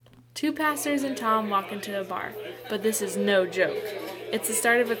Two pastors and Tom walk into a bar, but this is no joke. It's the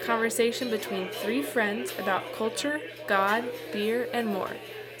start of a conversation between three friends about culture, God, beer, and more.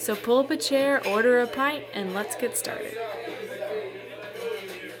 So pull up a chair, order a pint, and let's get started.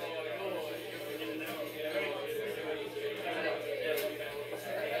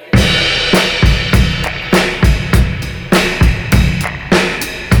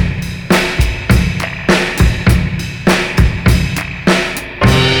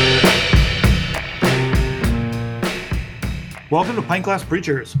 Welcome to Pint Glass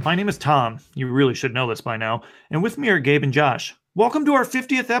Preachers. My name is Tom. You really should know this by now. And with me are Gabe and Josh. Welcome to our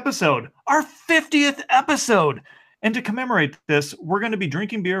 50th episode. Our 50th episode! And to commemorate this, we're going to be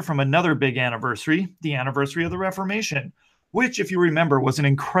drinking beer from another big anniversary, the anniversary of the Reformation, which, if you remember, was an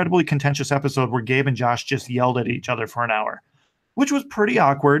incredibly contentious episode where Gabe and Josh just yelled at each other for an hour, which was pretty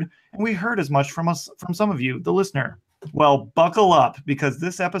awkward, and we heard as much from some of you, the listener. Well, buckle up, because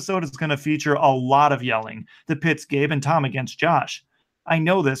this episode is going to feature a lot of yelling that pits Gabe and Tom against Josh. I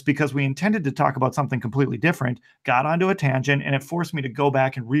know this because we intended to talk about something completely different, got onto a tangent, and it forced me to go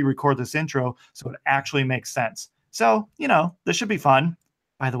back and re-record this intro so it actually makes sense. So, this should be fun.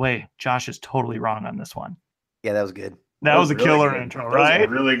 By the way, Josh is totally wrong on this one. Yeah, that was good. That was a really killer intro, right? That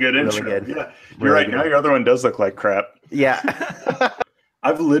was a really good intro. Really good. Yeah, you're right. Good. Now your other one does look like crap. Yeah.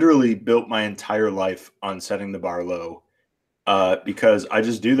 I've literally built my entire life on setting the bar low because I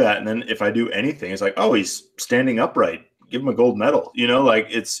just do that. And then if I do anything, it's like, oh, he's standing upright. Give him a gold medal.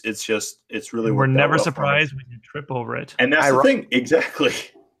 It's really we're never surprised when you trip over it. And that's the thing. Exactly.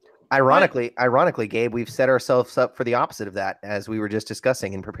 Ironically, Gabe, we've set ourselves up for the opposite of that, as we were just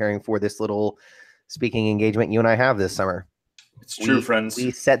discussing and preparing for this little speaking engagement you and I have this summer. It's true, friends.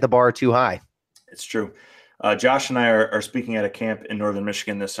 We set the bar too high. It's true. Josh and I are speaking at a camp in northern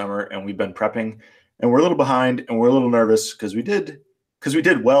Michigan this summer, and we've been prepping, and we're a little behind, and we're a little nervous because we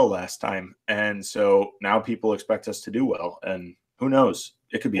did well last time, and so now people expect us to do well, and who knows?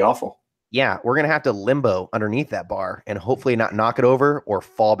 It could be awful. Yeah, we're gonna have to limbo underneath that bar, and hopefully not knock it over or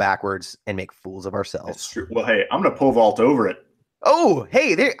fall backwards and make fools of ourselves. That's true. Well, hey, I'm gonna pole vault over it. Oh,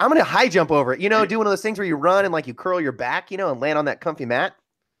 hey, I'm gonna high jump over it. Do one of those things where you run and you curl your back, and land on that comfy mat.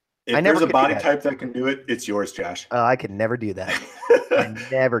 If there's a body type that can do it, it's yours, Josh. I could never do that. I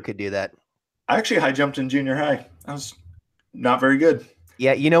never could do that. I actually high jumped in junior high. I was not very good.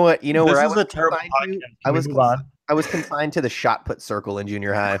 Yeah, you know what? This where is a terrible podcast. I was confined to the shot put circle in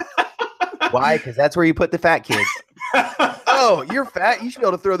junior high. Why? Because that's where you put the fat kids. Oh, you're fat. You should be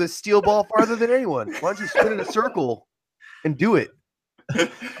able to throw this steel ball farther than anyone. Why don't you spin in a circle and do it?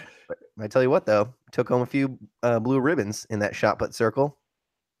 But I tell you what, though, took home a few blue ribbons in that shot put circle.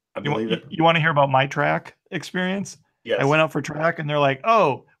 You want to hear about my track experience? Yes. I went out for track, and they're like,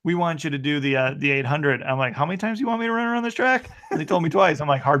 "Oh, we want you to do the 800." I'm like, "How many times do you want me to run around this track?" And they told me twice. I'm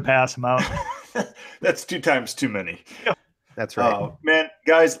like, "Hard pass, I'm out." That's 2 times too many. That's right. Man,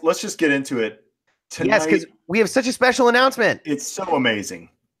 guys, let's just get into it. Tonight, yes, because we have such a special announcement. It's so amazing.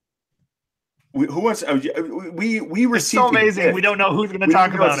 We received it's so amazing. We don't know who's going to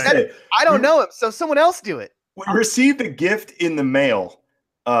talk about it. I don't know him, so someone else do it. We received a gift in the mail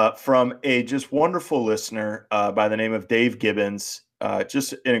from a just wonderful listener by the name of Dave Gibbons.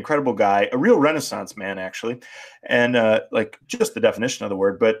 Just an incredible guy, a real Renaissance man, actually, and just the definition of the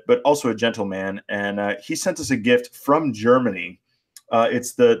word, but also a gentleman. And he sent us a gift from Germany.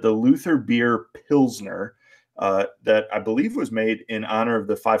 It's the Luther Beer Pilsner that I believe was made in honor of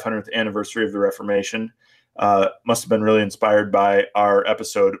the 500th anniversary of the Reformation. Must have been really inspired by our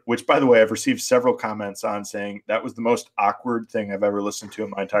episode, which, by the way, I've received several comments on saying that was the most awkward thing I've ever listened to in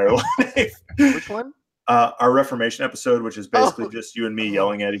my entire life. Which one? Our Reformation episode, which is basically just you and me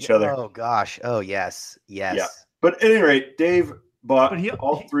yelling at each other. Oh, gosh. Oh, yes. Yeah. But at any rate, Dave bought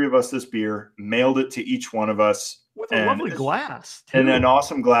all 3 of us this beer, mailed it to each one of us. With a lovely glass. Too. And an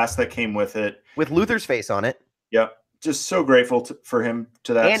awesome glass that came with it. With Luther's face on it. Yep. Just so grateful for him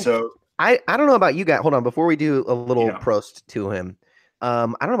to that. And so I don't know about you guys. Hold on. Before we do a little prost to him, I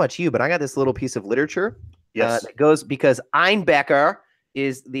don't know about you, but I got this little piece of literature. Yes. That goes because Einbecker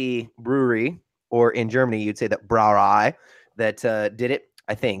is the brewery, or in Germany, you'd say that Brauerei, that did it.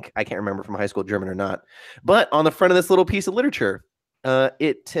 I think. I can't remember from high school German or not. But on the front of this little piece of literature,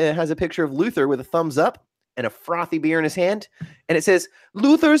 it has a picture of Luther with a thumbs up and a frothy beer in his hand. And it says,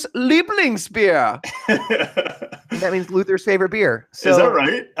 Luther's Lieblingsbier. That means Luther's favorite beer. So, is that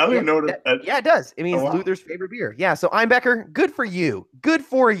right? I don't even know what yeah, it does. It means Luther's favorite beer. Yeah, so Einbecker, good for you. Good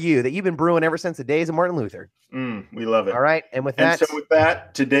for you that you've been brewing ever since the days of Martin Luther. We love it. All right, and with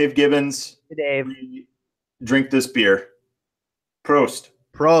that, to Dave Gibbons, we drink this beer. Prost.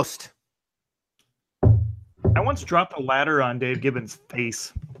 Prost. I once dropped a ladder on Dave Gibbons'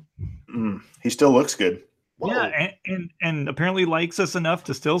 face. He still looks good. Whoa. Yeah, and apparently likes us enough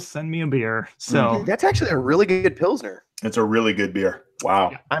to still send me a beer. So That's actually a really good Pilsner. It's a really good beer.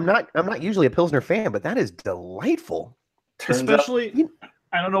 Wow. Yeah. I'm not usually a Pilsner fan, but that is delightful. Turns out- especially,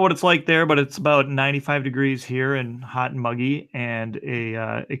 I don't know what it's like there, but it's about 95 degrees here and hot and muggy, and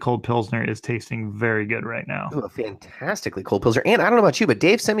a cold Pilsner is tasting very good right now. Ooh, a fantastically cold Pilsner. And I don't know about you, but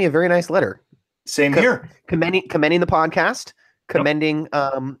Dave sent me a very nice letter same here. commending the podcast, commending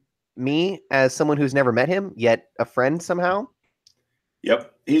me as someone who's never met him, yet a friend somehow.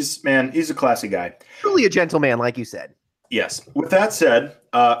 Yep. He's a classy guy. Truly a gentleman, like you said. Yes. With that said,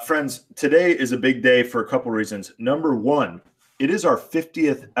 friends, today is a big day for a couple reasons. Number one, it is our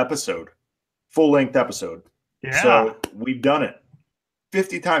 50th episode, full-length episode. Yeah. So we've done it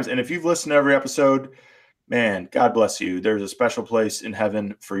 50 times. And if you've listened to every episode, man, God bless you. There's a special place in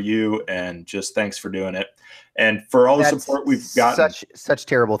heaven for you. And just thanks for doing it. And for all the That's support we've gotten. Such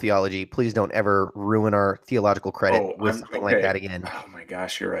terrible theology. Please don't ever ruin our theological credit with something like that again. Oh my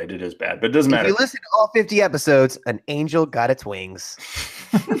gosh, you're right. It is bad, but it doesn't If matter. you listen to all 50 episodes, an angel got its wings.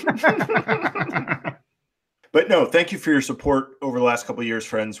 But no, thank you for your support over the last couple of years,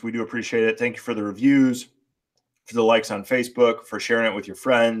 friends. We do appreciate it. Thank you for the reviews, for the likes on Facebook, for sharing it with your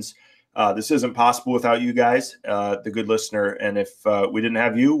friends. This isn't possible without you guys, the good listener. And if we didn't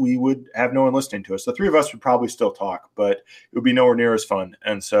have you, we would have no one listening to us. The three of us would probably still talk, but it would be nowhere near as fun.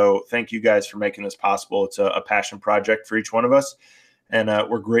 And so thank you guys for making this possible. It's a passion project for each one of us. And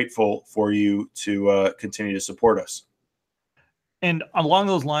we're grateful for you to continue to support us. And along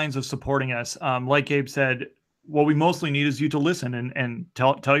those lines of supporting us, like Gabe said, what we mostly need is you to listen and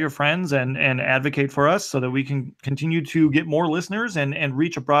tell your friends and advocate for us so that we can continue to get more listeners and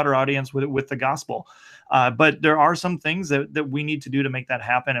reach a broader audience with the gospel. But there are some things that we need to do to make that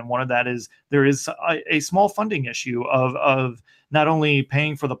happen. And one of that is there is a small funding issue of not only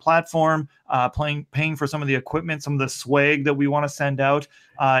paying for the platform, paying for some of the equipment, some of the swag that we want to send out,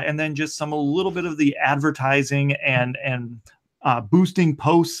 and then just a little bit of the advertising and boosting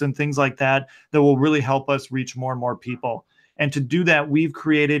posts and things like that will really help us reach more and more people. And to do that, we've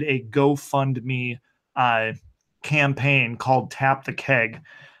created a GoFundMe campaign called Tap the Keg.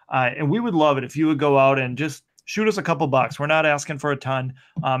 And we would love it if you would go out and just shoot us a couple bucks. We're not asking for a ton.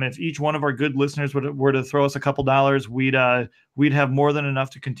 If each one of our good listeners were to throw us a couple dollars, we'd have more than enough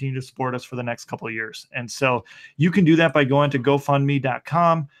to continue to support us for the next couple of years. And so you can do that by going to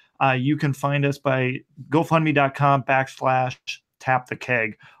GoFundMe.com. You can find us by GoFundMe.com/Tap the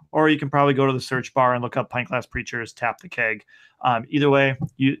Keg, or you can probably go to the search bar and look up Pint Glass Preachers Tap the Keg. Either way,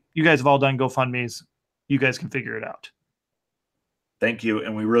 you guys have all done GoFundMes. You guys can figure it out. Thank you.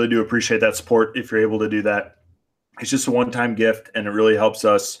 And we really do appreciate that support if you're able to do that. It's just a one-time gift, and it really helps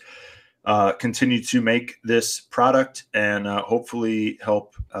us continue to make this product and hopefully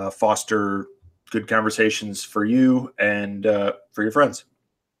help foster good conversations for you and for your friends.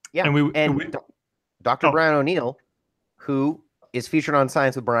 Yeah, and Dr. Brian O'Neill, who is featured on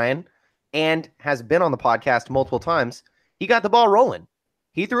Science with Brian and has been on the podcast multiple times, he got the ball rolling.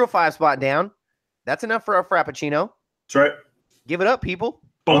 He threw a 5-spot down. That's enough for a Frappuccino. That's right. Give it up, people.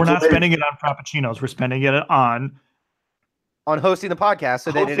 But we're not spending it on Frappuccinos. We're spending it on hosting the podcast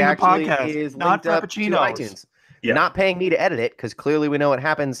so that it actually is not linked up to Frappuccinos. iTunes. Yeah. Not paying me to edit it, because clearly we know what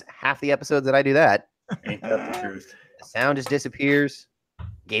happens half the episodes that I do that. Ain't that the truth? The sound just disappears.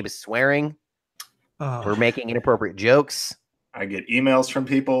 Gabe is swearing. Oh. We're making inappropriate jokes. I get emails from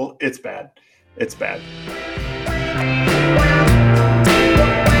people. It's bad. It's bad.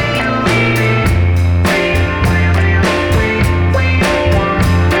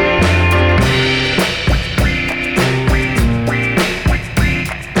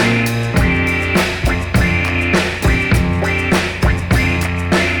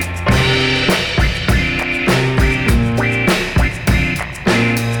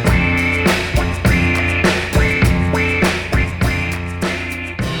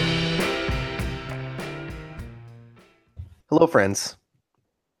 Hello, friends.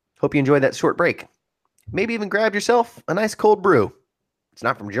 Hope you enjoyed that short break. Maybe even grabbed yourself a nice cold brew. It's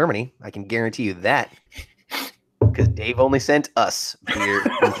not from Germany. I can guarantee you that. Because Dave only sent us beer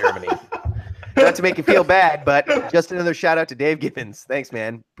from Germany. Not to make you feel bad, but just another shout out to Dave Gibbons. Thanks,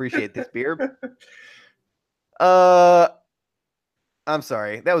 man. Appreciate this beer. I'm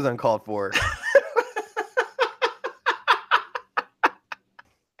sorry. That was uncalled for.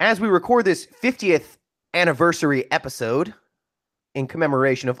 As we record this 50th anniversary episode in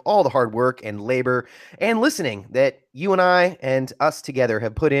commemoration of all the hard work and labor and listening that you and I and us together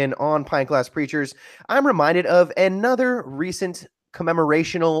have put in on Pint Glass Preachers, I'm reminded of another recent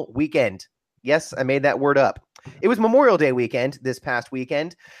commemorational weekend. Yes, I made that word up. It was Memorial Day weekend this past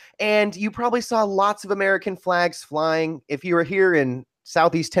weekend, and you probably saw lots of American flags flying. If you were here in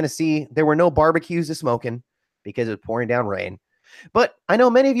Southeast Tennessee, there were no barbecues to smoking because it was pouring down rain. But I know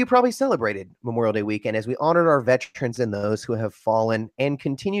many of you probably celebrated Memorial Day weekend as we honored our veterans and those who have fallen and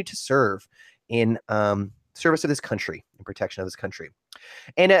continue to serve in service of this country and protection of this country.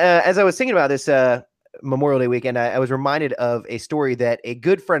 And as I was thinking about this Memorial Day weekend, I was reminded of a story that a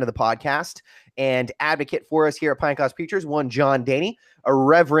good friend of the podcast and advocate for us here at Pineclass Preachers, one John Daney, a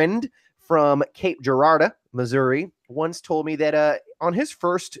reverend from Cape Girardeau, Missouri, once told me that on his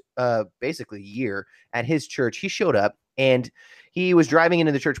first basically year at his church, he showed up and he was driving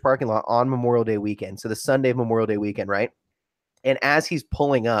into the church parking lot on Memorial Day weekend. So the Sunday of Memorial Day weekend, right? And as he's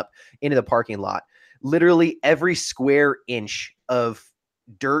pulling up into the parking lot, literally every square inch of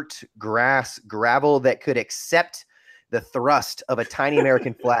dirt, grass, gravel that could accept the thrust of a tiny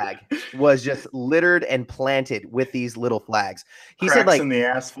American flag was just littered and planted with these little flags. He Cracks said, like, in the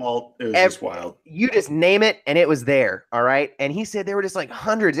asphalt, it was just wild. You just name it and it was there. All right. And he said there were just like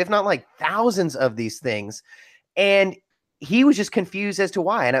hundreds, if not like thousands of these things. And he was just confused as to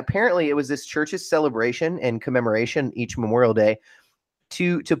why. And apparently it was this church's celebration and commemoration each Memorial Day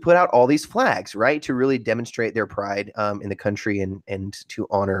to put out all these flags, right? To really demonstrate their pride in the country and to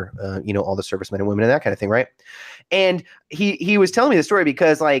honor, all the servicemen and women and that kind of thing, right? And he was telling me the story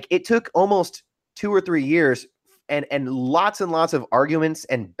because like it took almost 2 or 3 years and lots of arguments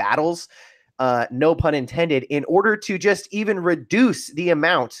and battles, no pun intended, in order to just even reduce the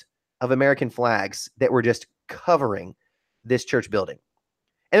amount of American flags that were just covering this church building.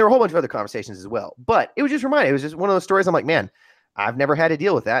 And there were a whole bunch of other conversations as well. But it was just reminded. It was just one of those stories. I'm like, man, I've never had to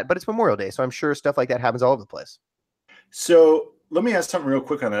deal with that, but it's Memorial Day, so I'm sure stuff like that happens all over the place. So let me ask something real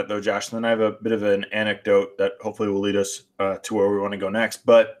quick on that, though, Josh. And then I have a bit of an anecdote that hopefully will lead us to where we want to go next.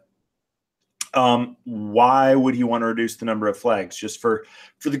 But why would he want to reduce the number of flags? Just for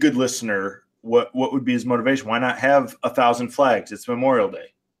the good listener, what would be his motivation? Why not have 1,000 flags? It's Memorial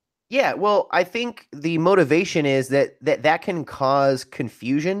Day. Yeah, well, I think the motivation is that can cause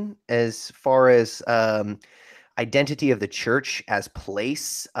confusion as far as identity of the church as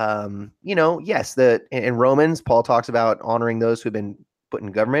place. Yes, in Romans, Paul talks about honoring those who've been put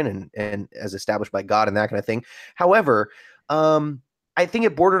in government and as established by God and that kind of thing. However, I think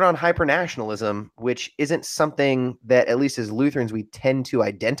it bordered on hypernationalism, which isn't something that, at least as Lutherans, we tend to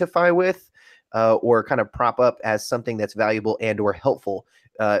identify with or kind of prop up as something that's valuable and or helpful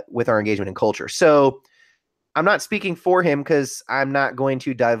with our engagement in culture. So I'm not speaking for him because I'm not going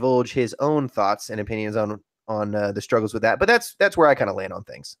to divulge his own thoughts and opinions on the struggles with that. But that's where I kind of land on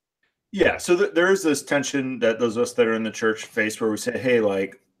things. Yeah. So there is this tension that those of us that are in the church face where we say, hey,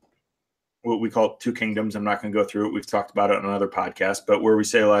 like what we call two kingdoms. I'm not going to go through it. We've talked about it on another podcast, but where we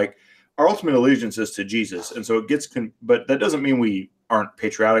say like our ultimate allegiance is to Jesus. And so it gets, but that doesn't mean we aren't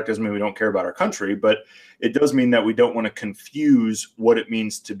patriotic, doesn't mean we don't care about our country, but it does mean that we don't want to confuse what it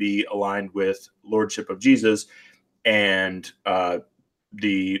means to be aligned with lordship of Jesus and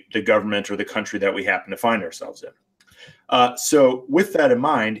the government or the country that we happen to find ourselves in. So with that in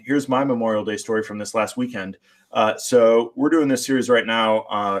mind, here's my Memorial Day story from this last weekend. So we're doing this series right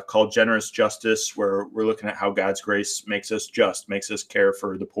now called Generous Justice, where we're looking at how God's grace makes us just, makes us care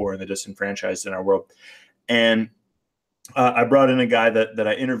for the poor and the disenfranchised in our world. And I brought in a guy that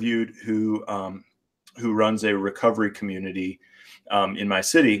I interviewed who runs a recovery community in my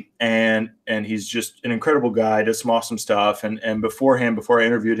city, and he's just an incredible guy, does some awesome stuff. And before I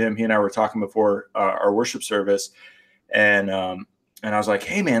interviewed him, he and I were talking before our worship service, and I was like,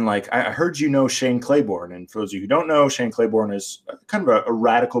 hey man, like I heard you know Shane Claiborne, and for those of you who don't know, Shane Claiborne is kind of a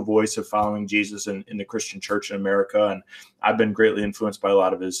radical voice of following Jesus in the Christian church in America, and I've been greatly influenced by a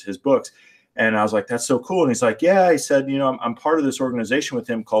lot of his books. And I was like, that's so cool. And he's like, yeah, he said, I'm part of this organization with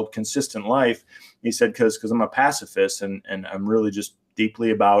him called Consistent Life. He said, because I'm a pacifist and I'm really just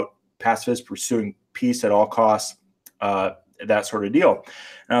deeply about pacifists pursuing peace at all costs, that sort of deal.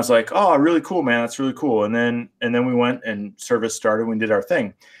 And I was like, oh, really cool, man. That's really cool. And then we went and service started. We did our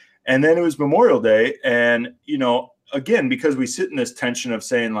thing. And then it was Memorial Day. And, again, because we sit in this tension of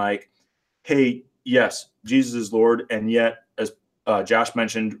saying like, hey, yes, Jesus is Lord. And yet, as Josh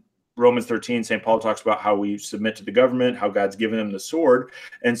mentioned, Romans 13, St. Paul talks about how we submit to the government, how God's given him the sword.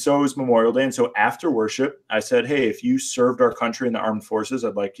 And so is Memorial Day. And so after worship, I said, hey, if you served our country in the armed forces,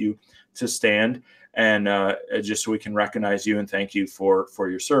 I'd like you to stand and just so we can recognize you and thank you for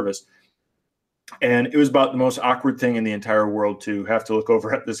your service. And it was about the most awkward thing in the entire world to have to look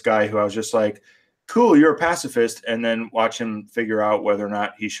over at this guy who I was just like, cool, you're a pacifist, and then watch him figure out whether or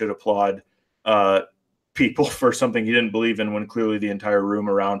not he should applaud people for something he didn't believe in when clearly the entire room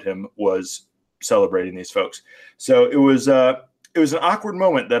around him was celebrating these folks. So it was an awkward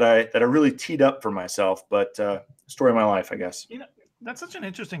moment that I really teed up for myself, but story of my life, I guess. That's such an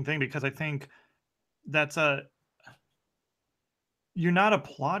interesting thing, because I think that's you're not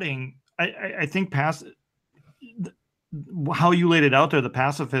applauding. I think how you laid it out there,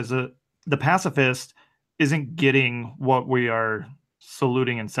 the pacifist isn't getting what we are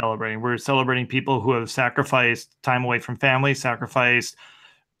saluting and celebrating. We're celebrating people who have sacrificed time away from family, sacrificed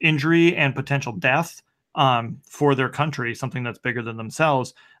injury and potential death for their country, something that's bigger than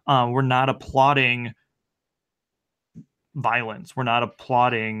themselves. We're not applauding violence. We're not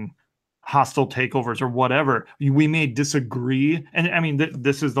applauding hostile takeovers or whatever. We may disagree. And I mean,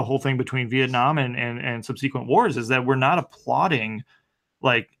 this is the whole thing between Vietnam and subsequent wars, is that we're not applauding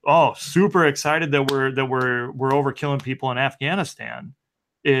like, oh, super excited that we're over killing people in Afghanistan.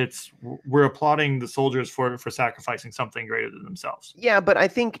 We're applauding the soldiers for sacrificing something greater than themselves. Yeah, but I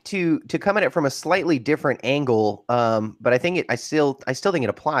think to come at it from a slightly different angle, but I think I still think it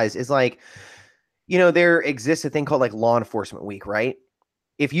applies, is like, there exists a thing called like Law Enforcement Week, right?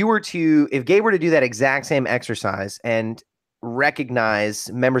 If Gabe were to do that exact same exercise and recognize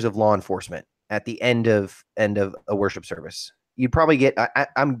members of law enforcement at the end of a worship service, you'd probably get,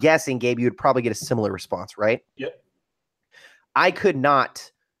 I'm guessing, Gabe, you would probably get a similar response, right? Yep. I could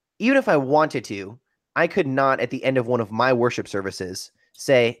not, even if I wanted to, I could not at the end of one of my worship services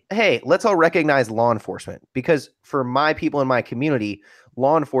say, hey, let's all recognize law enforcement, because for my people in my community,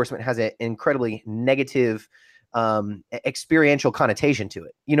 law enforcement has an incredibly negative experiential connotation to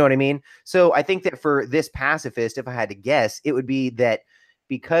it. You know what I mean? So I think that for this pacifist, if I had to guess, it would be that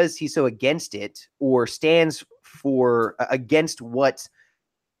because he's so against it, or stands for against what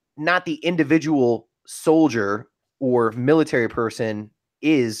not the individual soldier or military person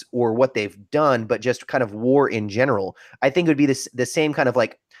is or what they've done, but just kind of war in general, I think it would be the same kind of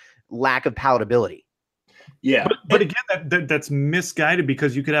like lack of palatability. Yeah. But again, that's misguided,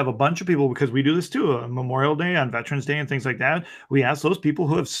 because you could have a bunch of people, because we do this too, Memorial Day, on Veterans Day and things like that. We ask those people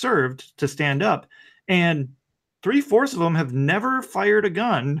who have served to stand up, and 3/4 of them have never fired a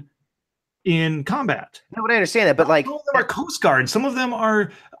gun in combat. No, but I understand that, but like, some of them are Coast Guard, some of them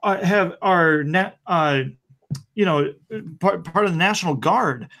are part of the National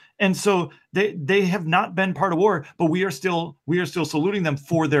Guard, and so they have not been part of war, but we are still saluting them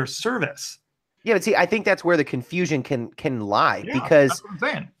for their service. Yeah, but see, I think that's where the confusion can lie, Yeah, because that's what I'm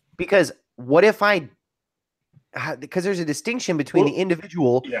saying. Because what if because there's a distinction between the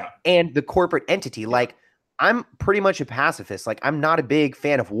individual and the corporate entity. Like, I'm pretty much a pacifist. Like, I'm not a big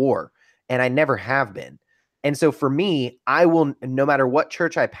fan of war, and I never have been. And so for me, I will, no matter what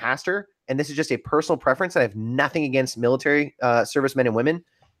church I pastor, and this is just a personal preference, I have nothing against military servicemen and women,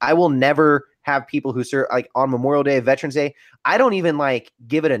 I will never have people who serve like on Memorial Day, Veterans Day. I don't even like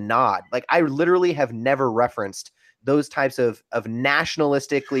give it a nod. Like, I literally have never referenced those types of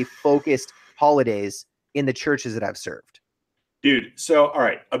nationalistically focused holidays in the churches that I've served. Dude, so all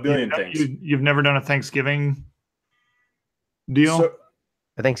right, a billion things. You've never done a Thanksgiving deal?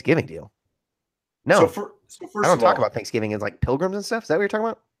 A Thanksgiving deal? No. So first I don't talk about Thanksgiving as like pilgrims and stuff. Is that what you're talking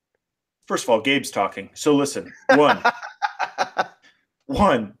about? First of all, Gabe's talking. So listen,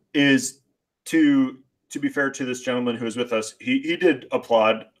 one is to be fair to this gentleman who was with us, he did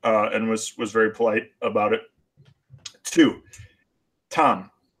applaud and was very polite about it. 2,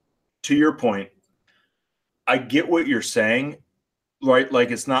 Tom, to your point, I get what you're saying, right?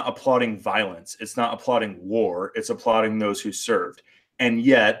 Like, it's not applauding violence, it's not applauding war, it's applauding those who served. And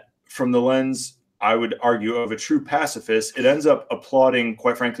yet, from the lens, I would argue, of a true pacifist, it ends up applauding,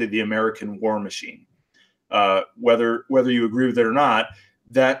 quite frankly, the American war machine. Whether you agree with it or not,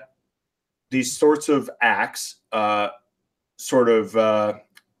 that these sorts of acts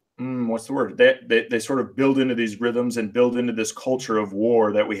what's the word? They sort of build into these rhythms and build into this culture of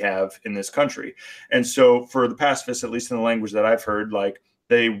war that we have in this country. And so for the pacifists, at least in the language that I've heard, like,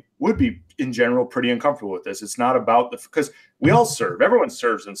 they would be in general pretty uncomfortable with this. It's not about because we all serve, everyone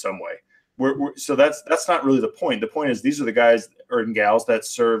serves in some way. So that's not really the point. The point is, these are the guys and gals that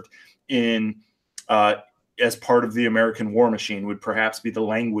served in as part of the American war machine, would perhaps be the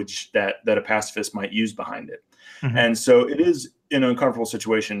language that a pacifist might use behind it. Mm-hmm. And so it is an uncomfortable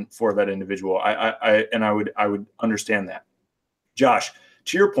situation for that individual. I would understand that. Josh,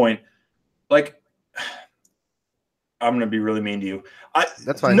 to your point, like, I'm going to be really mean to you.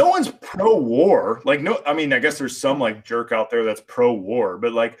 That's fine. No one's pro-war. Like, no, I mean, I guess there's some like jerk out there that's pro-war,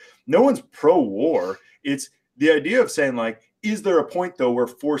 but like, no one's pro-war. It's the idea of saying, like, is there a point though where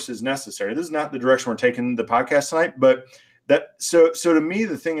force is necessary? This is not the direction we're taking the podcast tonight, but so to me,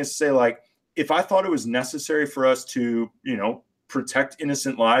 the thing is to say, like, if I thought it was necessary for us to, protect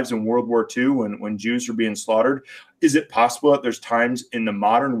innocent lives in World War II when Jews are being slaughtered? Is it possible that there's times in the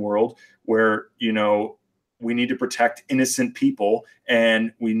modern world where, we need to protect innocent people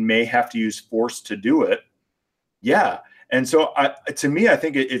and we may have to use force to do it? Yeah. And so to me, I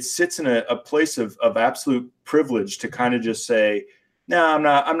think it sits in a place of absolute privilege to kind of just say, no,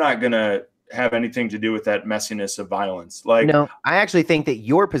 I'm not going to have anything to do with that messiness of violence. No, I actually think that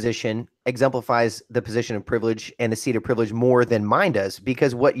your position exemplifies the position of privilege and the seat of privilege more than mine does,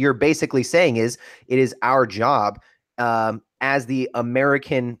 because what you're basically saying is it is our job as the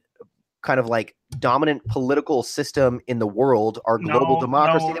American kind of like dominant political system in the world, our global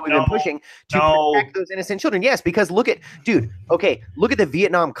democracy that we've been pushing to protect those innocent children. Yes, because look at the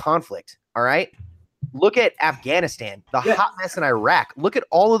Vietnam conflict. All right. Look at Afghanistan, the hot mess in Iraq. Look at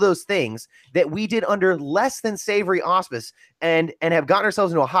all of those things that we did under less than savory auspice and have gotten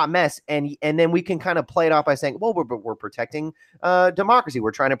ourselves into a hot mess. And then we can kind of play it off by saying, well, we're protecting democracy.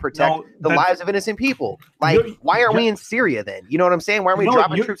 We're trying to protect the lives of innocent people. Like, why aren't we in Syria then? You know what I'm saying? Why aren't we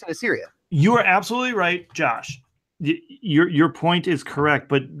dropping troops into Syria? You are absolutely right, Josh. Your point is correct,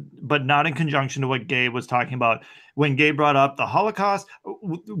 but not in conjunction to what Gabe was talking about. When Gabe brought up the Holocaust,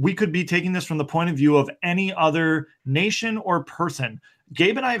 we could be taking this from the point of view of any other nation or person.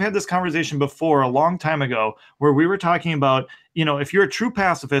 Gabe and I have had this conversation before a long time ago where we were talking about, if you're a true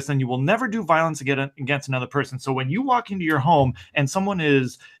pacifist, then you will never do violence against another person. So when you walk into your home and someone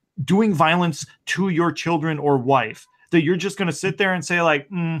is doing violence to your children or wife, that you're just going to sit there and say like,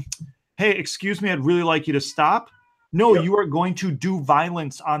 hey, excuse me, I'd really like you to stop. No, you are going to do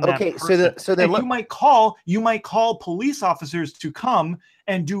violence on that person. Okay, so then you might call police officers to come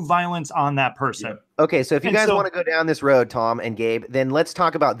and do violence on that person. Yeah. Okay, so if you guys want to go down this road, Tom and Gabe, then let's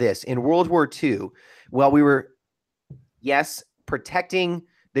talk about this. In World War II, while we were, protecting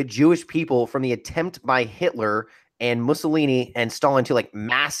the Jewish people from the attempt by Hitler and Mussolini and Stalin to like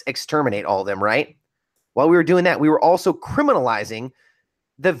mass exterminate all of them, right? While we were doing that, we were also criminalizing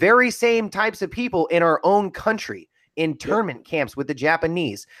the very same types of people in our own country. Internment camps with the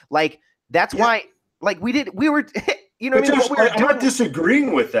Japanese. Like, that's why, like, we were, you know what I mean? Josh, I'm not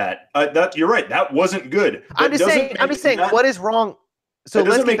disagreeing with that. You're right. That wasn't good. I'm just saying, what is wrong? So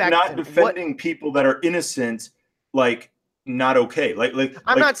let's get back to defending people that are innocent, like, not okay.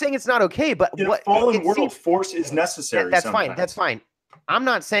 I'm not saying it's not okay, but in a fallen world, force is necessary. That's fine. That's fine. I'm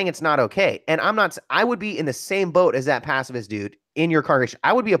not saying it's not okay. And I would be in the same boat as that pacifist dude in your congregation.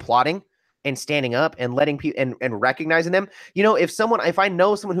 I would be applauding and standing up and letting people and recognizing them. If I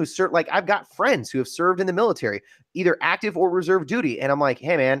know someone who's like, I've got friends who have served in the military, either active or reserve duty. And I'm like,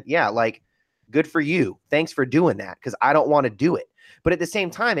 hey man, like, good for you. Thanks for doing that. Cause I don't want to do it. But at the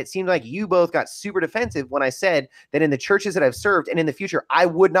same time, it seemed like you both got super defensive when I said that in the churches that I've served and in the future, I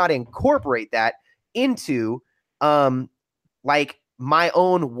would not incorporate that into, like, my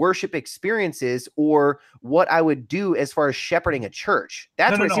own worship experiences or what I would do as far as shepherding a church.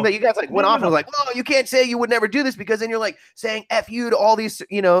 That's what it seemed like you guys went off and was like, oh, you can't say you would never do this because then you're like saying F you to all these,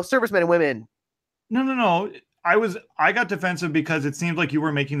 servicemen and women. No. I got defensive because it seemed like you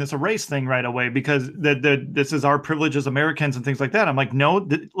were making this a race thing right away because this is our privilege as Americans and things like that. I'm like, no,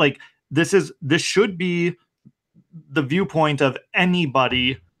 this should be the viewpoint of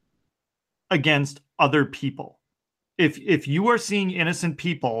anybody against other people. If you are seeing innocent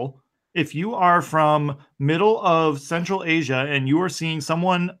people, if you are from middle of Central Asia and you are seeing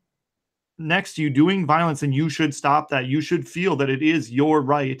someone next to you doing violence, and you should stop that. You should feel that it is your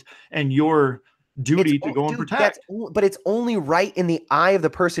right and your duty to go and protect. But it's only right in the eye of the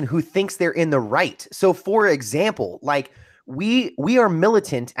person who thinks they're in the right. So for example, like we are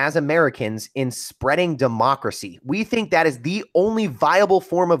militant as Americans in spreading democracy. We think that is the only viable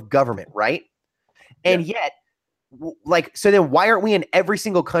form of government, right? And yet, like, so then why aren't we in every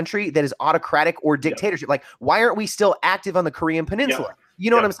single country that is autocratic or dictatorship? Like, why aren't we still active on the Korean Peninsula? You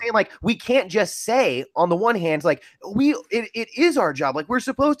know what I'm saying? Like, we can't just say on the one hand, like, it is our job. Like, we're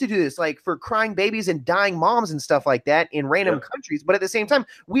supposed to do this, like, for crying babies and dying moms and stuff like that in random countries. But at the same time,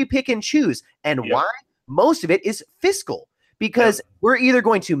 we pick and choose. And why? Most of it is fiscal. Because we're either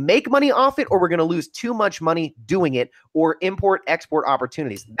going to make money off it or we're going to lose too much money doing it or import-export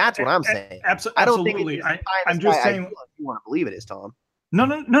opportunities. That's what I'm saying. Absolutely. I don't think I'm just saying. If you want to believe it is, Tom.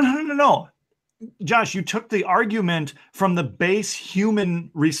 No. Josh, you took the argument from the base human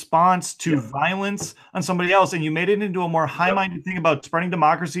response to violence on somebody else and you made it into a more high-minded thing about spreading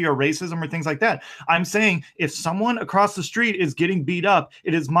democracy or racism or things like that. I'm saying if someone across the street is getting beat up,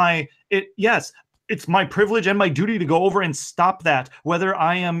 it's my privilege and my duty to go over and stop that, whether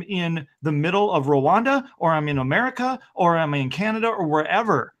I am in the middle of Rwanda or I'm in America or I'm in Canada or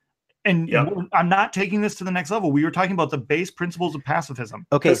wherever. And Yep. I'm not taking this to the next level. We were talking about the base principles of pacifism.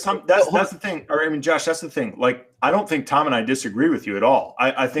 Okay, That's the thing. Or I mean, Josh, that's the thing. Like, I don't think Tom and I disagree with you at all.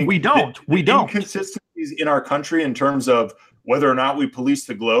 I think We don't. the We don't. inconsistencies in our country in terms of whether or not we police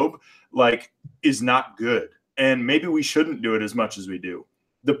the globe, like, is not good. And maybe we shouldn't do it as much as we do.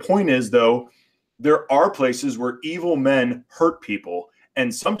 The point is, though, there are places where evil men hurt people,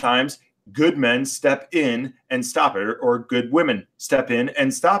 and sometimes good men step in and stop it, or good women step in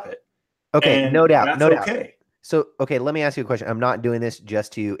and stop it. okay, And no doubt, that's no doubt. okay. So, okay, let me ask you a question. I'm not doing this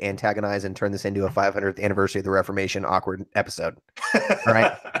just to antagonize and turn this into a 500th anniversary of the Reformation awkward episode. All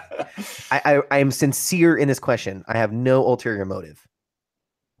right. I am sincere in this question. I have no ulterior motive.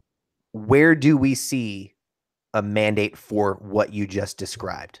 Where do we see a mandate for what you just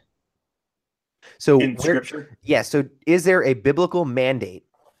described? So, In scripture? yeah. So, is there a biblical mandate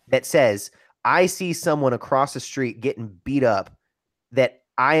that says I see someone across the street getting beat up, that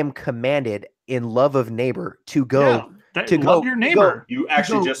I am commanded in love of neighbor to go to love go- your to neighbor. You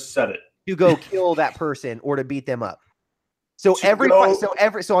actually just said it. to go kill that person or to beat them up? So To every go-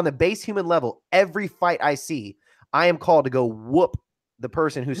 fight, so on the base human level, every fight I see, I am called to go whoop the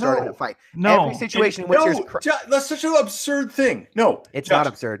person who started No. the fight. No. Every situation in which No, there's that's such an absurd thing. No, it's Josh, not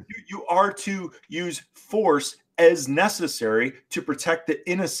absurd. You are to use force as necessary to protect the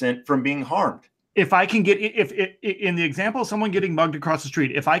innocent from being harmed. If I can get, if in the example of someone getting mugged across the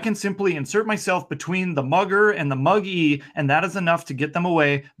street, if I can simply insert myself between the mugger and the muggee, and that is enough to get them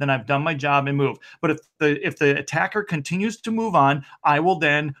away, then I've done my job and move. But if the attacker continues to move on, I will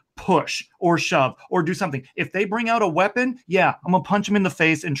then push or shove or do something. If they bring out a weapon, yeah, I'm gonna punch them in the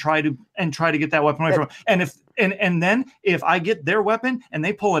face and try to get that weapon away from them. And then if I get their weapon and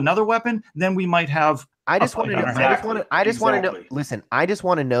they pull another weapon, then we might have. I just want to know. I just want to know. Exactly. Listen, I just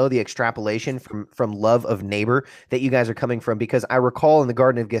want to know the extrapolation from love of neighbor that you guys are coming from, because I recall in the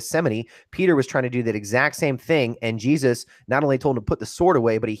Garden of Gethsemane, Peter was trying to do that exact same thing, and Jesus not only told him to put the sword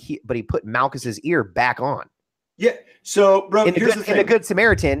away, but he put Malchus's ear back on. Yeah. So, bro, In here's the the thing. Good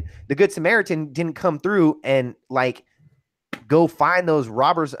Samaritan, the Good Samaritan didn't come through and like go find those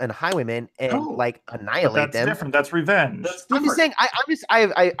robbers and highwaymen and No, like But annihilate that's them. different. That's revenge. That's I'm just different.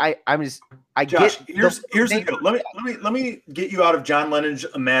 saying. I Josh, get. here's the deal. Let me get you out of John Lennon's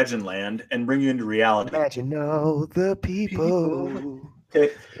Imagine Land and bring you into reality. Imagine all the people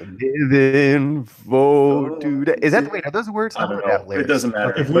Okay. living for today. Is that the way? Are those the words? I don't forgot know. It lyrics. doesn't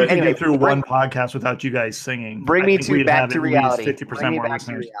matter. If we But can anyway, get through bring- one podcast without you guys singing, Bring I me think to we'd back have to at least reality. 50% Bring me more back to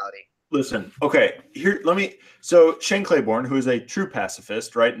listeners. reality. listen, okay, here, so Shane Claiborne, who is a true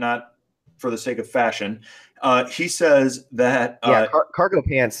pacifist, right? Not for the sake of fashion. He says that, Cargo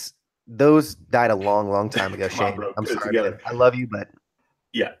pants. Those died a long time ago, Come on, Shane. bro, I'm put it sorry. together. Man. I love you, but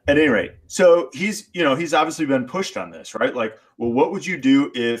yeah, at any rate. So he's obviously been pushed on this, right? Like, well, what would you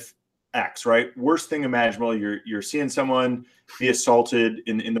do if X, right? Worst thing imaginable. You're seeing someone be assaulted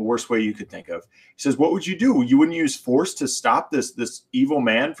in the worst way you could think of. He says, what would you do? You wouldn't use force to stop this evil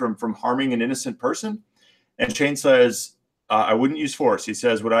man from harming an innocent person? And Shane says, I wouldn't use force. He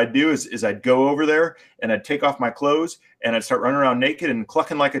says, what I'd do is I'd go over there and I'd take off my clothes and I'd start running around naked and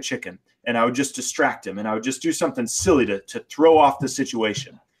clucking like a chicken. And I would just distract him and I would just do something silly to throw off the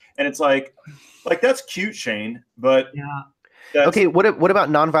situation. And it's like that's cute, Shane, but Yeah. okay. What about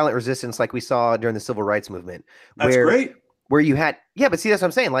nonviolent resistance, like we saw during the civil rights movement? That's great. Where you had, but see, that's what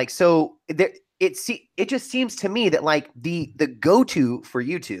I'm saying. Like, so there, it just seems to me that like the go-to for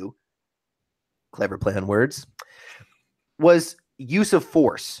you two, clever play on words, was use of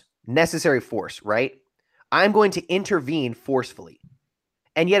force, necessary force, right? I'm going to intervene forcefully.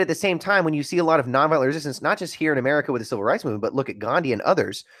 And yet at the same time, when you see a lot of nonviolent resistance, not just here in America with the civil rights movement, but look at Gandhi and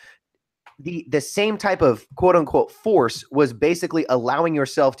others, the same type of quote unquote force was basically allowing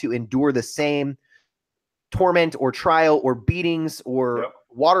yourself to endure the same torment or trial or beatings or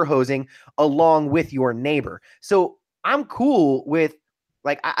water hosing along with your neighbor. So I'm cool with,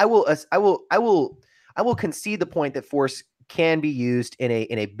 like, I will concede the point that force can be used in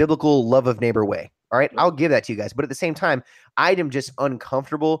a biblical love of neighbor way. All right. I'll give that to you guys. But at the same time, I am just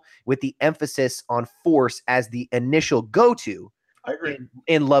uncomfortable with the emphasis on force as the initial go-to I agree.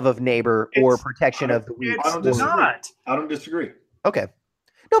 in love of neighbor or protection of the weak. It's I don't disagree. Okay.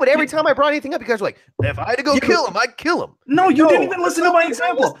 No, but every time I brought anything up, you guys were like, if I had to go kill him, I'd kill him. No, you didn't even listen to my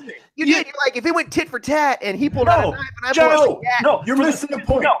example. You did. You're like, if it went tit for tat and he pulled out a knife and I Josh, pulled out a gat. no, You're missing the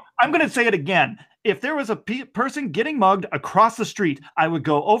point. No, I'm going to say it again. if there was a person getting mugged across the street, I would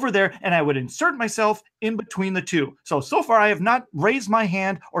go over there and I would insert myself in between the two. So far, I have not raised my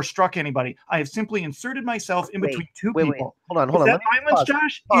hand or struck anybody. I have simply inserted myself in between two people. Hold on. Is that Let me violence, pause.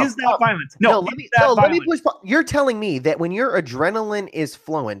 Josh? Pause. Is that violence? No, No, let me please. You're telling me that when your adrenaline is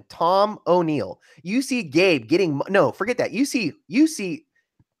flowing, Tom O'Neill, you see Gabe getting no, forget that. You see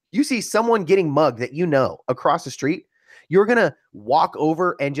someone getting mugged that you know across the street. You're gonna walk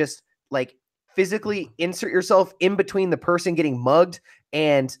over and just like physically insert yourself in between the person getting mugged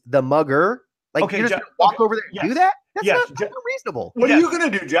and the mugger. Like Okay, you're just gonna walk over there and do that? That's not unreasonable. What are you going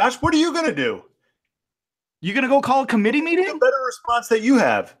to do, Josh? What are you going to do? You gonna go call a committee A meeting? better response that you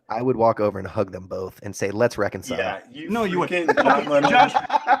have. I would walk over and hug them both and say, "Let's reconcile." Yeah, You would. John Lennon. Josh,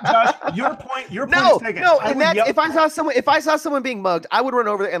 your point No, is taken. no, I and would that's yell- if I saw someone being mugged, I would run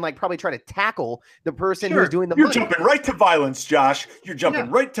over there and like probably try to tackle the person Sure. who's doing the You're mugging. jumping right to violence, Josh. You're jumping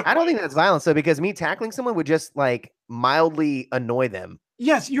Yeah. right to I don't think that's violence though, because me tackling someone would just like mildly annoy them.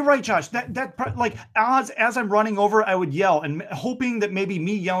 Yes, you're right, Josh. Like as I'm running over, I would yell and hoping that maybe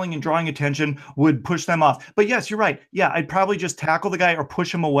me yelling and drawing attention would push them off. But yes, you're right. Yeah, I'd probably just tackle the guy or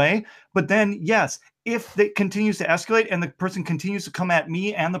push him away. But then, yes, if it continues to escalate and the person continues to come at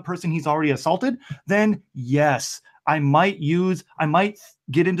me and the person he's already assaulted, then yes, I might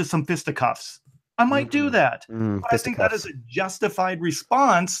get into some fisticuffs. I might do that. But I think that is a justified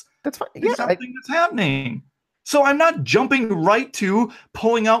response That's fine. to Yeah, something that's happening. So I'm not jumping right to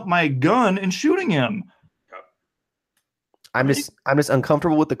pulling out my gun and shooting him. I'm just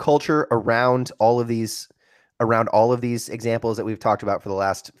uncomfortable with the culture around all of these examples that we've talked about for the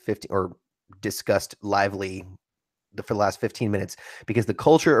last 15 or discussed lively for the last 15 minutes, because the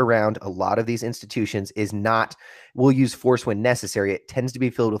culture around a lot of these institutions is not, we'll use force when necessary. It tends to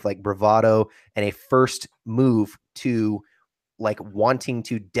be filled with like bravado and a first move to like wanting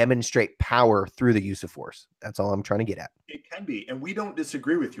to demonstrate power through the use of force. That's all I'm trying to get at. It can be, and we don't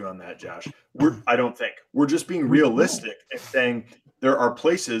disagree with you on that, Josh. I don't think we're just being realistic and saying there are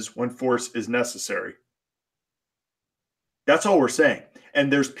places when force is necessary. That's all we're saying.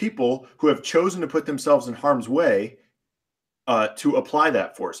 And there's people who have chosen to put themselves in harm's way to apply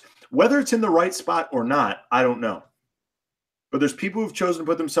that force. Whether it's in the right spot or not, I don't know. But there's people who've chosen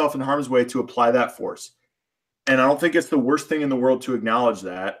to put themselves in harm's way to apply that force. And I don't think it's the worst thing in the world to acknowledge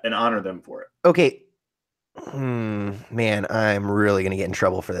that and honor them for it. Okay. Man, I'm really going to get in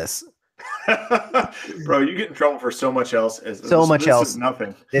trouble for this. Bro, you get in trouble for so much else. This is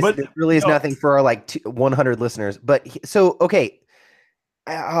nothing. This really is nothing for our like 100 listeners. But so, okay.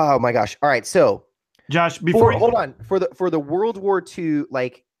 Oh my gosh. All right. So Josh, hold on for the World War II,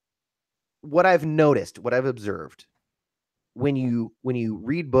 like what I've noticed, what I've observed when you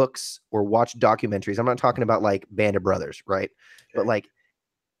read books or watch documentaries, I'm not talking about like Band of Brothers, right? Okay. But like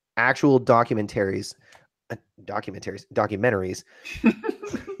actual documentaries. It's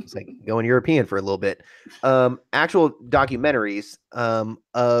like going European for a little bit. Actual documentaries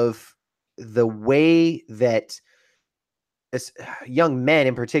of the way that young men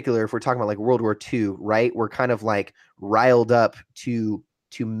in particular, if we're talking about like World War II, right? We're kind of like riled up to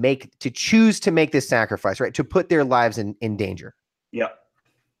choose to make this sacrifice, right? To put their lives in danger. Yeah.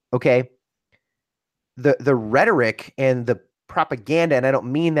 Okay. The rhetoric and the propaganda, and I don't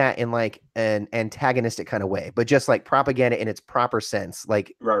mean that in like an antagonistic kind of way, but just like propaganda in its proper sense,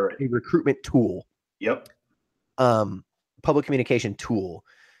 like right. a recruitment tool. Yep. Public communication tool.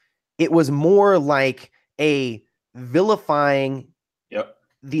 It was more like a vilifying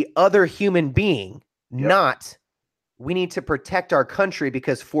the other human being, not we need to protect our country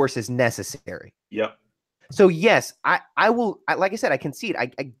because force is necessary. Yep. So yes, I will, like I said, I concede.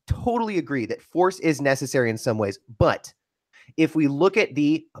 I totally agree that force is necessary in some ways, but if we look at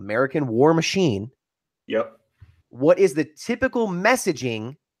the American war machine, what is the typical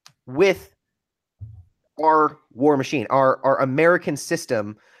messaging with our war machine, our American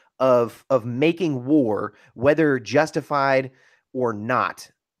system of making war, whether justified or not?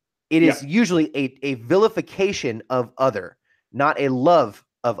 It is usually a vilification of other, not a love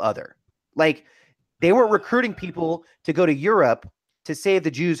of other. Like they weren't recruiting people to go to Europe to save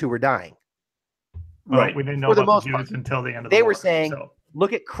the Jews who were dying. Right. We didn't know about the Jews until the end of the war. They were saying,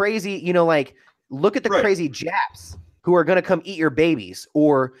 look at crazy, like look at the crazy Japs who are going to come eat your babies,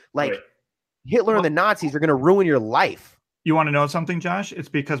 or like Hitler and the Nazis are going to ruin your life. You want to know something, Josh? It's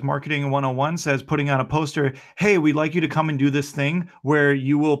because Marketing 101 says putting on a poster, hey, we'd like you to come and do this thing where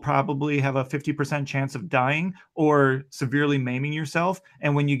you will probably have a 50% chance of dying or severely maiming yourself.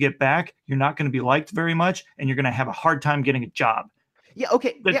 And when you get back, you're not going to be liked very much and you're going to have a hard time getting a job. Yeah.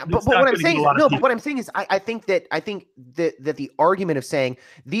 Okay. But what I'm saying is, but what I'm saying is, I think that the argument of saying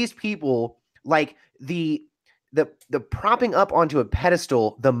these people Like the propping up onto a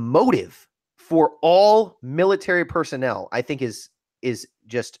pedestal, the motive for all military personnel, I think is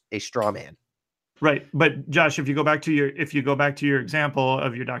just a straw man. Right. But Josh, if you go back to your example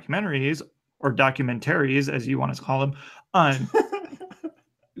of your documentaries or documentaries, as you want to call them,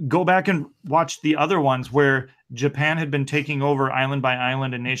 go back and watch the other ones where Japan had been taking over island by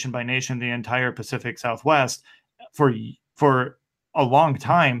island and nation by nation the entire Pacific Southwest for a long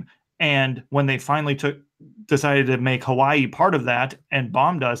time. And when they finally decided to make Hawaii part of that and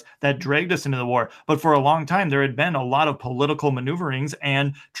bombed us, that dragged us into the war. But for a long time, there had been a lot of political maneuverings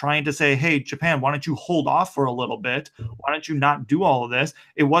and trying to say, hey, Japan, why don't you hold off for a little bit? Why don't you not do all of this?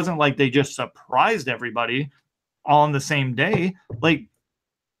 It wasn't like they just surprised everybody all on the same day. Like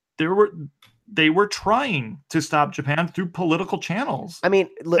they were trying to stop Japan through political channels. I mean,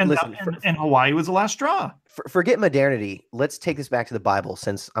 listen, and Hawaii was the last straw. Forget modernity. Let's take this back to the Bible,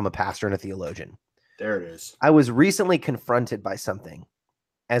 since I'm a pastor and a theologian. There it is. I was recently confronted by something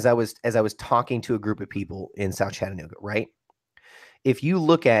as I was talking to a group of people in South Chattanooga, right? If you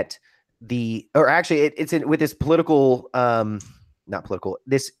look at it's with this political,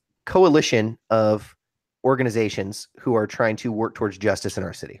 this coalition of organizations who are trying to work towards justice in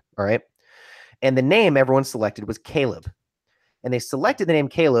our city. All right. And the name everyone selected was Caleb. And they selected the name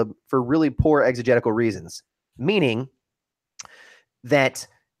Caleb for really poor exegetical reasons, meaning that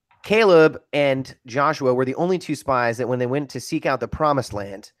Caleb and Joshua were the only two spies that when they went to seek out the promised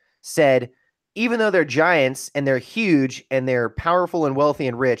land said, even though they're giants and they're huge and they're powerful and wealthy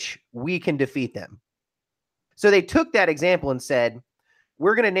and rich, we can defeat them. So they took that example and said,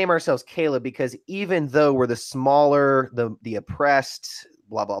 we're going to name ourselves Caleb because even though we're the smaller, the oppressed,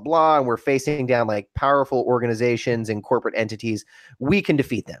 blah, blah, blah, and we're facing down like powerful organizations and corporate entities, we can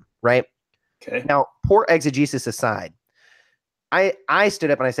defeat them, right? Okay. Now, poor exegesis aside, I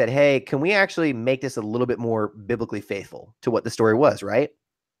stood up and I said, hey, can we actually make this a little bit more biblically faithful to what the story was, right?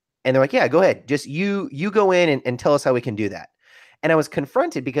 And they're like, yeah, go ahead. Just you go in and tell us how we can do that. And I was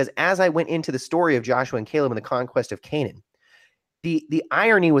confronted because as I went into the story of Joshua and Caleb and the conquest of Canaan, the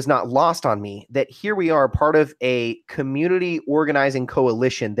irony was not lost on me that here we are part of a community organizing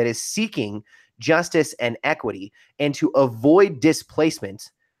coalition that is seeking justice and equity and to avoid displacement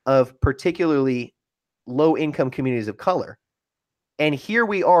of particularly low-income communities of color. And here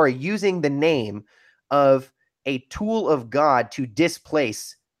we are using the name of a tool of God to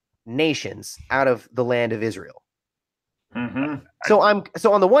displace nations out of the land of Israel. Mm-hmm. So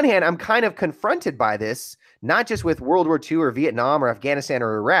on the one hand, I'm kind of confronted by this, not just with World War II or Vietnam or Afghanistan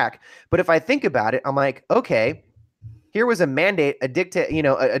or Iraq, but if I think about it, I'm like, okay, here was a mandate,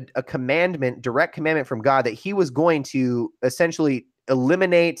 a commandment, direct commandment from God that he was going to essentially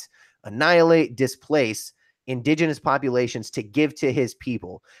eliminate, annihilate, displace indigenous populations to give to his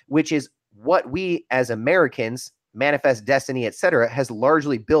people, which is what we as Americans, Manifest Destiny, etc., has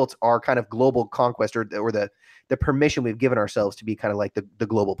largely built our kind of global conquest or the permission we've given ourselves to be kind of like the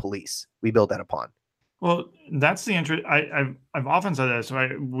global police. We build that upon. Well, that's the interest. I've often said this,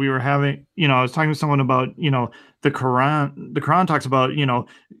 right? We were having, I was talking to someone about, the Quran. The Quran talks about,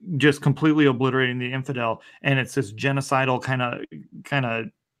 just completely obliterating the infidel, and it's this genocidal kind of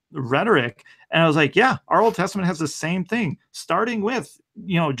rhetoric. And I was like, yeah, our Old Testament has the same thing, starting with,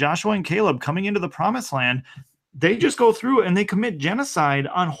 Joshua and Caleb coming into the promised land. They just go through and they commit genocide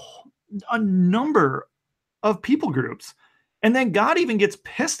on a number of people groups. And then God even gets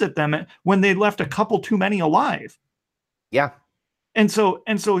pissed at them when they left a couple too many alive. Yeah. And so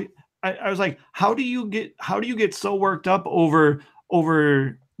I was like, how do you get so worked up over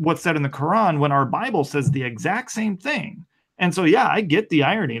what's said in the Quran when our Bible says the exact same thing? And so, yeah, I get the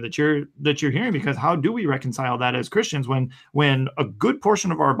irony that you're hearing, because how do we reconcile that as Christians when a good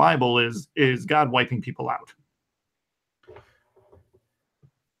portion of our Bible is God wiping people out?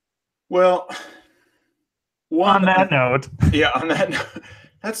 Well, on that note,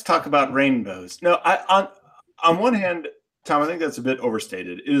 let's talk about rainbows. No, on one hand, Tom, I think that's a bit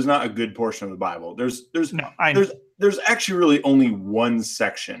overstated. It is not a good portion of the Bible. There's actually really only one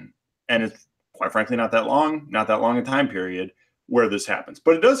section, and it's quite frankly not that long a time period where this happens.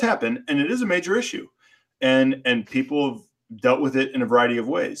 But it does happen, and it is a major issue, and people have dealt with it in a variety of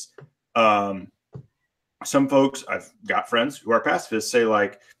ways. Some folks, I've got friends who are pacifists, say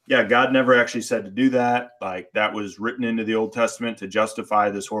like, yeah, God never actually said to do that. Like, that was written into the Old Testament to justify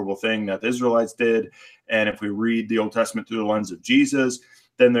this horrible thing that the Israelites did. And if we read the Old Testament through the lens of Jesus,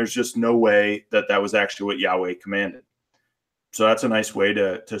 then there's just no way that was actually what Yahweh commanded. So that's a nice way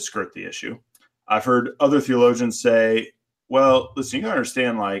to skirt the issue. I've heard other theologians say, well, listen, you gotta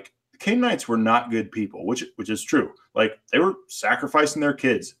understand, like, Canaanites were not good people, which is true. Like, they were sacrificing their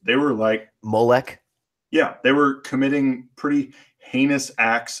kids. They were like Molech. Yeah, they were committing pretty heinous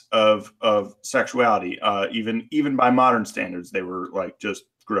acts of sexuality. Even by modern standards, they were like just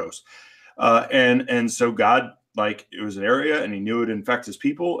gross. And so God, like, it was an area, and He knew it would infect His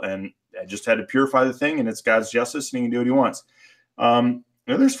people, and just had to purify the thing. And it's God's justice, and He can do what He wants.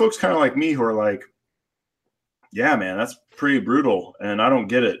 There's folks kind of like me who are like, yeah, man, that's pretty brutal, and I don't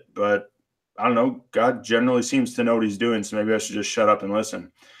get it, but I don't know. God generally seems to know what He's doing, so maybe I should just shut up and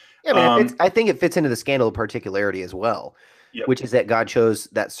listen. Yeah, I mean, I think it fits into the scandal of particularity as well, Yep. which is that God chose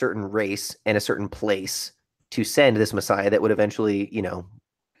that certain race and a certain place to send this Messiah that would eventually,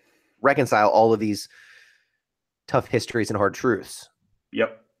 reconcile all of these tough histories and hard truths.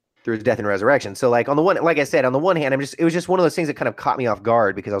 Yep. Through His death and resurrection. So, like, like I said, on the one hand, it was just one of those things that kind of caught me off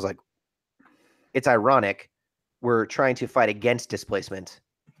guard, because I was like, it's ironic. We're trying to fight against displacement,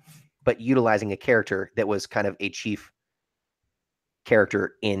 but utilizing a character that was kind of a chief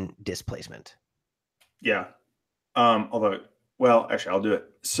character in displacement. Yeah. Although, well, actually, I'll do it.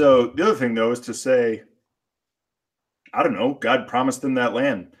 So the other thing, though, is to say, I don't know, God promised them that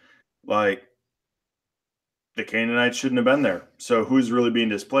land. Like, the Canaanites shouldn't have been there. So who's really being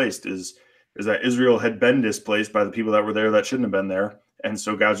displaced is that Israel had been displaced by the people that were there that shouldn't have been there. And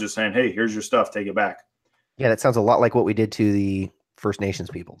so God's just saying, hey, here's your stuff, take it back. Yeah, that sounds a lot like what we did to the First Nations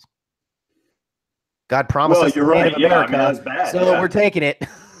peoples. God promised us the land of America, that's bad. So we're taking it.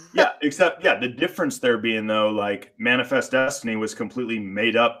 Yeah, except, the difference there being, though, like, manifest destiny was completely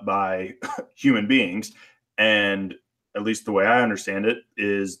made up by human beings. And at least the way I understand it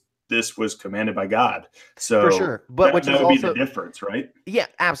is this was commanded by God. So for sure. But which that is would also be the difference, right? Yeah,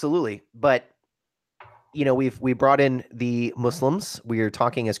 absolutely. But we brought in the Muslims. We are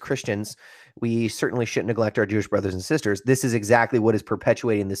talking as Christians. We certainly shouldn't neglect our Jewish brothers and sisters. This is exactly what is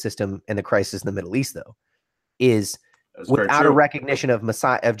perpetuating the system and the crisis in the Middle East, though, is without a recognition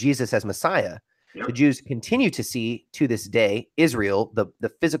of Jesus as Messiah. Yep. The Jews continue to see, to this day, Israel, the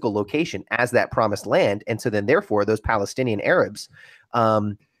physical location, as that promised land. And so then, therefore, those Palestinian Arabs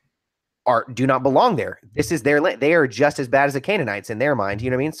do not belong there. This is their land. They are just as bad as the Canaanites in their mind. You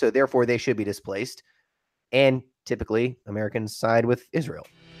know what I mean? So therefore, they should be displaced. And typically, Americans side with Israel.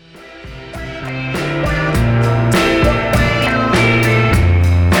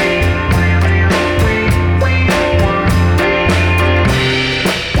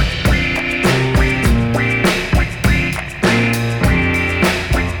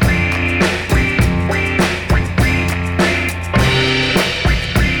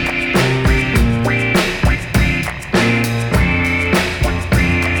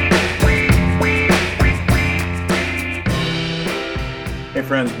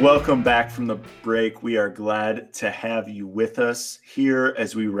 Friends, welcome back from the break. We are glad to have you with us here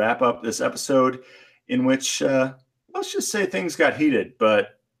as we wrap up this episode in which, let's just say, things got heated,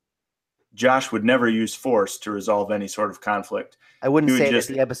 but Josh would never use force to resolve any sort of conflict. I wouldn't say that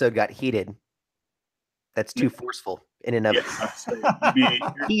the episode got heated. That's too forceful in and of itself.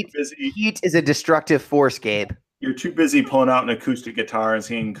 Heat is a destructive force, Gabe. You're too busy pulling out an acoustic guitar and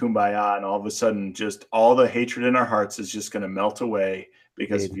singing Kumbaya, and all of a sudden, just all the hatred in our hearts is just going to melt away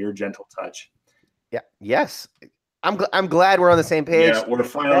because of your gentle touch. Yeah. Yes. I'm glad we're on the same page. Yeah, we're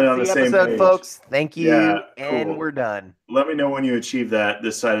finally on the same page, folks. Thank you. Yeah, and cool. We're done. Let me know when you achieve that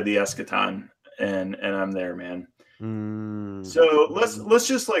this side of the eschaton, and I'm there, man. So let's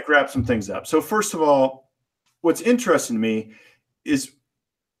just like wrap some things up. So first of all, what's interesting to me is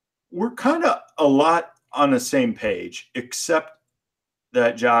we're kind of a lot on the same page, except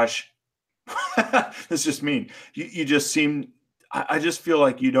that Josh, that's just mean. You just seem, I just feel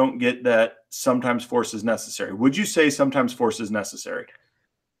like you don't get that sometimes force is necessary. Would you say sometimes force is necessary?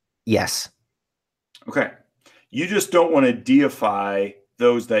 Yes. Okay. You just don't want to deify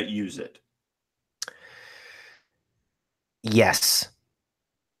those that use it. Yes.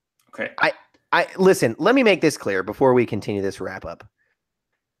 Okay. I listen, let me make this clear before we continue this wrap up.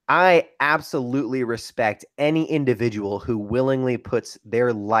 I absolutely respect any individual who willingly puts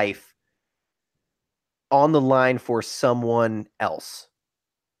their life on the line for someone else.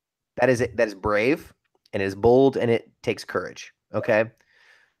 That is brave, and it is bold, and it takes courage. Okay.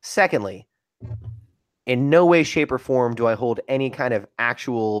 Secondly, in no way, shape, or form do I hold any kind of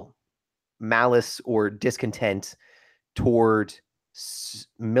actual malice or discontent toward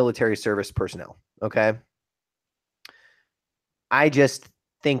military service personnel. Okay. I just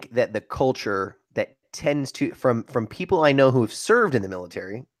think that the culture that tends to, from people I know who have served in the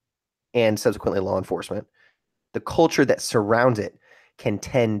military and subsequently law enforcement, the culture that surrounds it can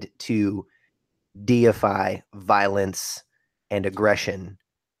tend to deify violence and aggression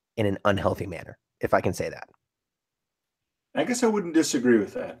in an unhealthy manner, if I can say that. I guess I wouldn't disagree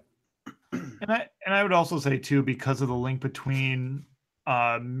with that. And I would also say too, because of the link between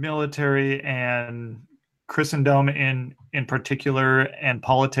military and Christendom in particular, and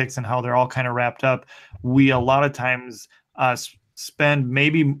politics and how they're all kind of wrapped up, we a lot of times spend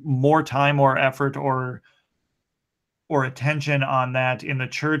maybe more time or effort or attention on that in the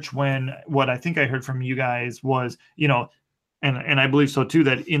church, when what I think I heard from you guys was, and I believe so too,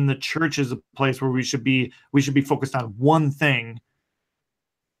 that in the church is a place where we should be focused on one thing,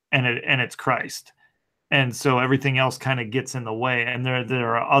 and it's Christ. And so everything else kind of gets in the way. And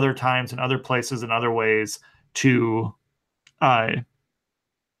there are other times and other places and other ways to honor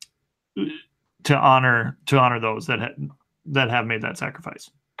those that have made that sacrifice.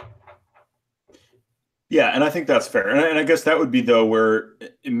 Yeah, and I think that's fair. And I guess that would be, though, where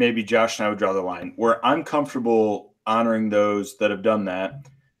maybe Josh and I would draw the line, where I'm comfortable honoring those that have done that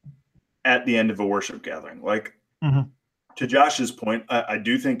at the end of a worship gathering. Like, to Josh's point, I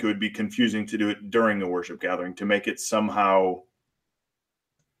do think it would be confusing to do it during a worship gathering, to make it somehow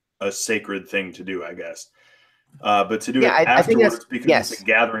a sacred thing to do, I guess. But to do it afterwards, because it's a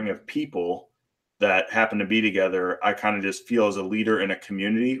gathering of people that happen to be together, I kind of just feel as a leader in a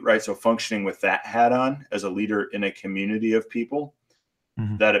community, right? So functioning with that hat on as a leader in a community of people,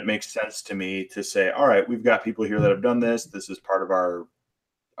 that it makes sense to me to say, all right, we've got people here that have done this. This is part of our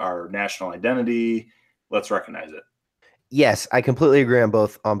national identity. Let's recognize it. Yes, I completely agree on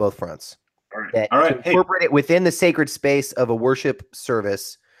both fronts. All right. To incorporate it within the sacred space of a worship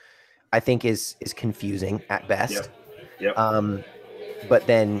service, I think is confusing at best. Yep. But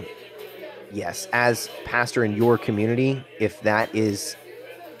then, yes, as pastor in your community, if that is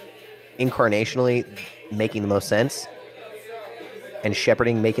incarnationally making the most sense and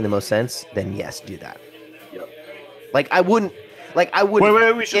shepherding making the most sense, then yes, do that. Yep. I wouldn't. Wait,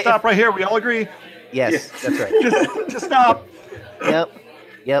 we should stop right here. We all agree. Yes, that's right. just stop.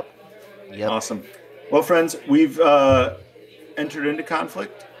 Yep. Awesome. Well, friends, we've entered into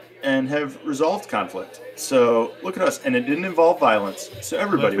conflict and have resolved conflict. So look at us, and it didn't involve violence. So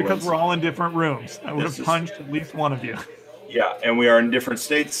everybody wins. Because we're all in different rooms. I would have punched at least one of you. Yeah, and we are in different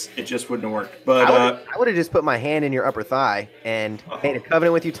states. It just wouldn't have worked. But I would have just put my hand in your upper thigh and made a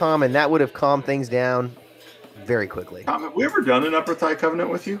covenant with you, Tom, and that would have calmed things down very quickly. Tom, have we ever done an upper thigh covenant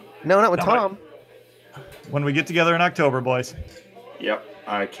with you? No, not with Tom. When we get together in October, boys. Yep,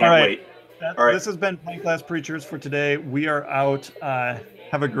 I can't wait. All right. This has been Pint Glass Preachers for today. We are out.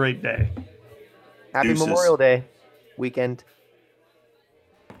 Have a great day. Happy Memorial Day weekend.